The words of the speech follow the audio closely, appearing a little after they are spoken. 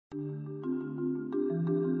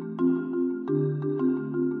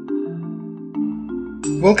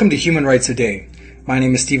Welcome to Human Rights A Day. My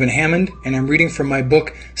name is Stephen Hammond, and I'm reading from my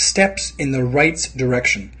book, Steps in the Rights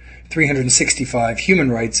Direction, 365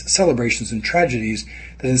 Human Rights Celebrations and Tragedies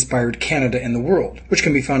that Inspired Canada and the World, which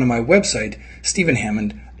can be found on my website,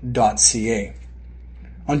 stephenhammond.ca.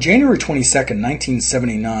 On January 22,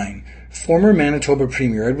 1979, former Manitoba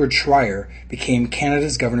Premier Edward Schreyer became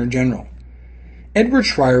Canada's Governor-General. Edward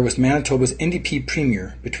Schreyer was Manitoba's NDP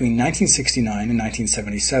Premier between 1969 and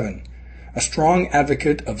 1977. A strong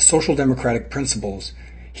advocate of social democratic principles,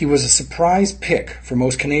 he was a surprise pick for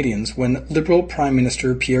most Canadians when Liberal Prime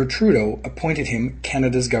Minister Pierre Trudeau appointed him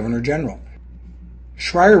Canada's Governor-General.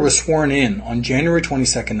 Schreyer was sworn in on January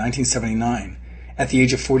 22, 1979, at the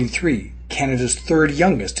age of 43, Canada's third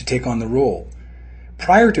youngest to take on the role.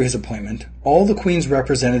 Prior to his appointment, all the Queen's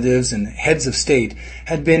representatives and heads of state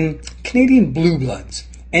had been Canadian blue bloods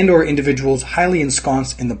and/or individuals highly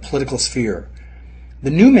ensconced in the political sphere. The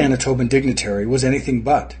new Manitoban dignitary was anything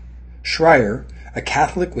but. Schreyer, a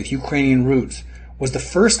Catholic with Ukrainian roots, was the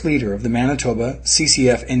first leader of the Manitoba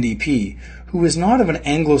CCF-NDP who was not of an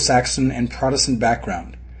Anglo-Saxon and Protestant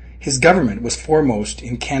background. His government was foremost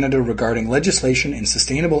in Canada regarding legislation in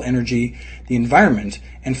sustainable energy, the environment,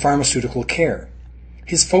 and pharmaceutical care.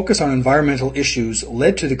 His focus on environmental issues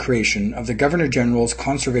led to the creation of the Governor-General's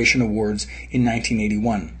Conservation Awards in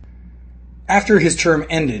 1981. After his term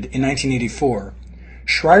ended in 1984,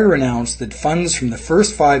 Schreyer announced that funds from the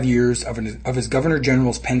first 5 years of his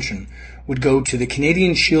Governor-General's pension would go to the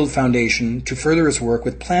Canadian Shield Foundation to further his work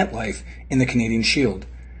with plant life in the Canadian Shield.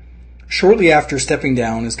 Shortly after stepping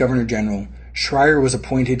down as Governor-General, Schreyer was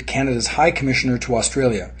appointed Canada's High Commissioner to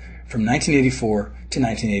Australia from 1984 to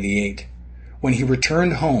 1988. When he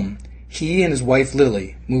returned home, he and his wife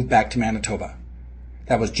Lily moved back to Manitoba.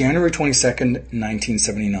 That was January 22,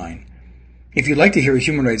 1979. If you'd like to hear a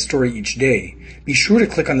human rights story each day, be sure to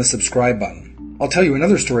click on the subscribe button. I'll tell you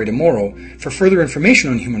another story tomorrow. For further information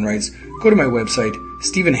on human rights, go to my website,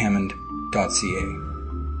 stephenhammond.ca.